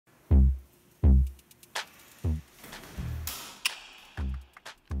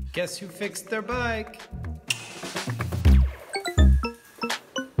Guess who fixed their bike?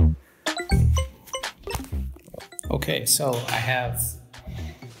 Okay, so I have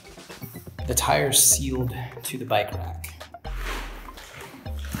the tires sealed to the bike rack.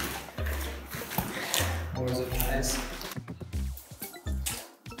 What was it, guys?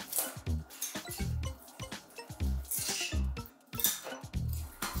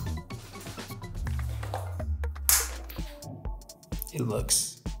 It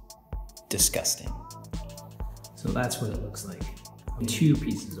looks disgusting. So that's what it looks like. 2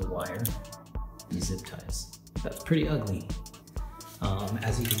 pieces of wire, these zip ties. That's pretty ugly.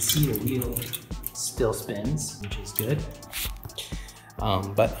 As you can see, the wheel still spins, which is good.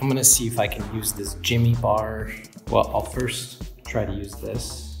 But I'm gonna see if I can use this jimmy bar. Well, I'll first try to use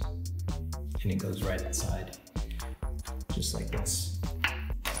this, and it goes right inside, just like this.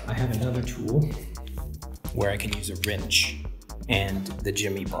 I have another tool where I can use a wrench and the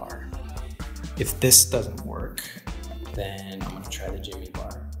jimmy bar. If this doesn't work, then I'm gonna try the jimmy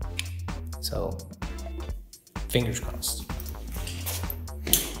bar. So, fingers crossed.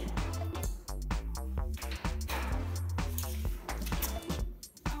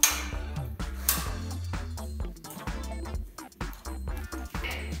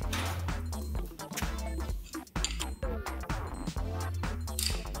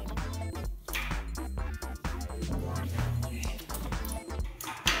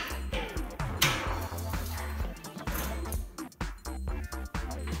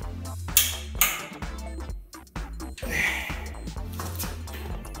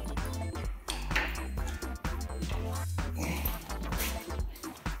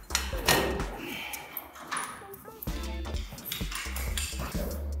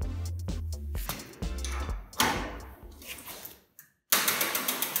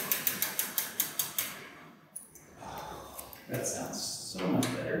 That sounds so much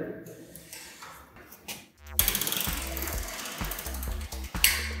better.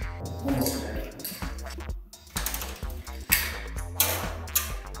 Almost ready.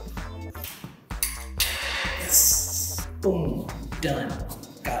 Yes! Boom! Done.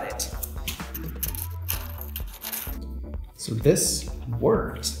 Got it. So this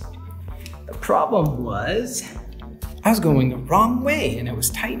worked. The problem was I was going the wrong way and I was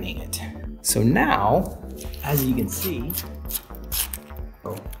tightening it. So now, as you can see,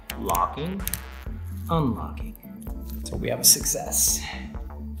 locking, unlocking. So we have a success.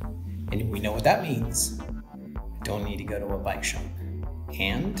 And we know what that means. I don't need to go to a bike shop.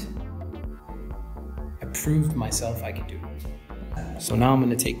 And I proved myself I could do it. So now I'm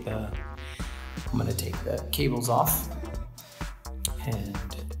gonna take the cables off, and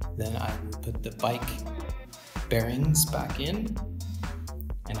then I will put the bike bearings back in,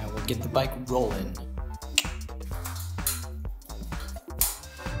 and I will get the bike rolling.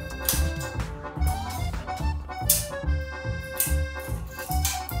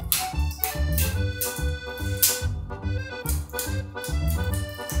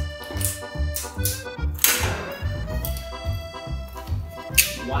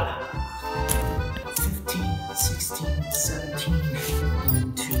 Voila! 15, 16, 17,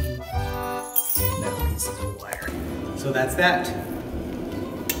 and 2 metal pieces of wire. So that's that.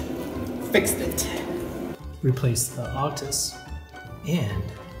 Fixed it. Replaced the octus, and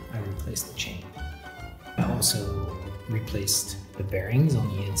I replaced the chain. I also replaced the bearings on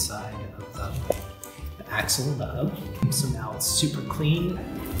the inside of the axle, the hub. So now it's super clean.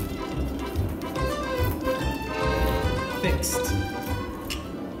 Fixed.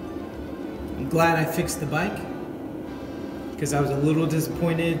 I'm glad I fixed the bike, because I was a little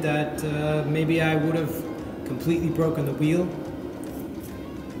disappointed that maybe I would have completely broken the wheel.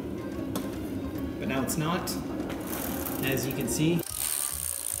 But now it's not, as you can see.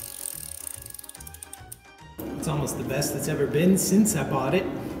 It's almost the best it's ever been since I bought it.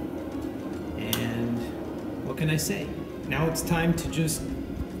 And what can I say? Now it's time to just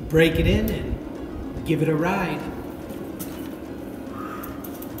break it in and give it a ride.